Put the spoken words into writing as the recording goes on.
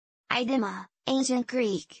Idyma, Ancient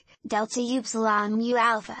Greek, delta upsilon mu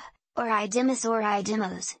alpha, or Idymus or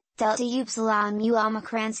Idymos, delta upsilon mu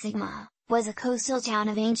omicron sigma, was a coastal town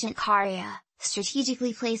of ancient Caria,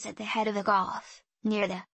 strategically placed at the head of a gulf, near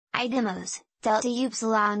the Idymos, delta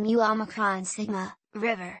upsilon mu omicron sigma,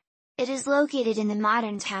 river. It is located in the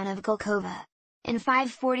modern town of Golkova. In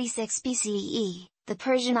 546 BCE, the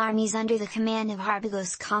Persian armies under the command of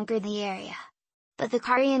Harpagos conquered the area. But the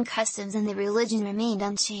Carian customs and the religion remained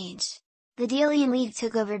unchanged. The Delian League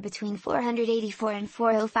took over between 484 and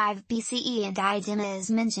 405 BCE, and Idyma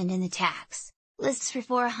is mentioned in the tax lists for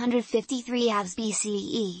 453 AVS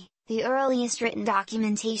BCE, the earliest written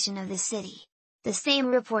documentation of the city. The same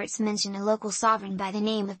reports mention a local sovereign by the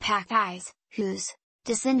name of Pakis, whose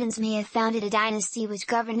descendants may have founded a dynasty which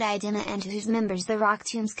governed Idyma and to whose members the rock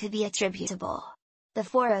tombs could be attributable. The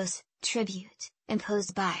phoros, tribute,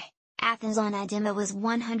 imposed by Athens on Idyma was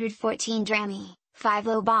 114 drachmae,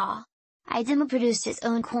 50 ball. Idyma produced its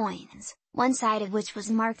own coins, one side of which was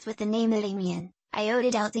marked with the name Idymian, iota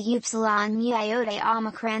delta upsilon mu iota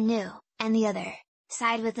omicron nu, and the other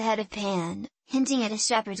side with the head of Pan, hinting at a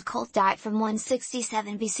shepherd cult. From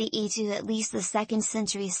 167 BCE to at least the 2nd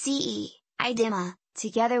century CE, Idyma,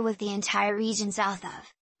 together with the entire region south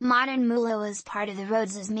of modern Mulo, was part of the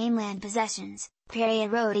Rhodes' mainland possessions, Perea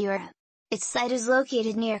Rhodi Europe. Its site is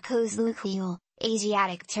located near Kozlukuyul,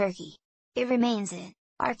 Asiatic Turkey. It remains an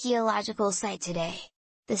archaeological site today.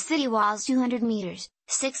 The city walls 200 meters,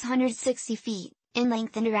 660 feet, in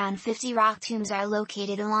length, and around 50 rock tombs are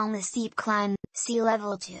located along the steep climb, sea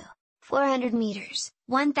level to 400 meters,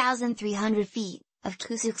 1,300 feet, of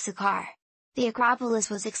Kusuk-Sakar. The Acropolis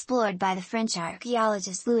was explored by the French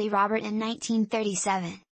archaeologist Louis Robert in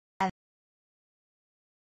 1937.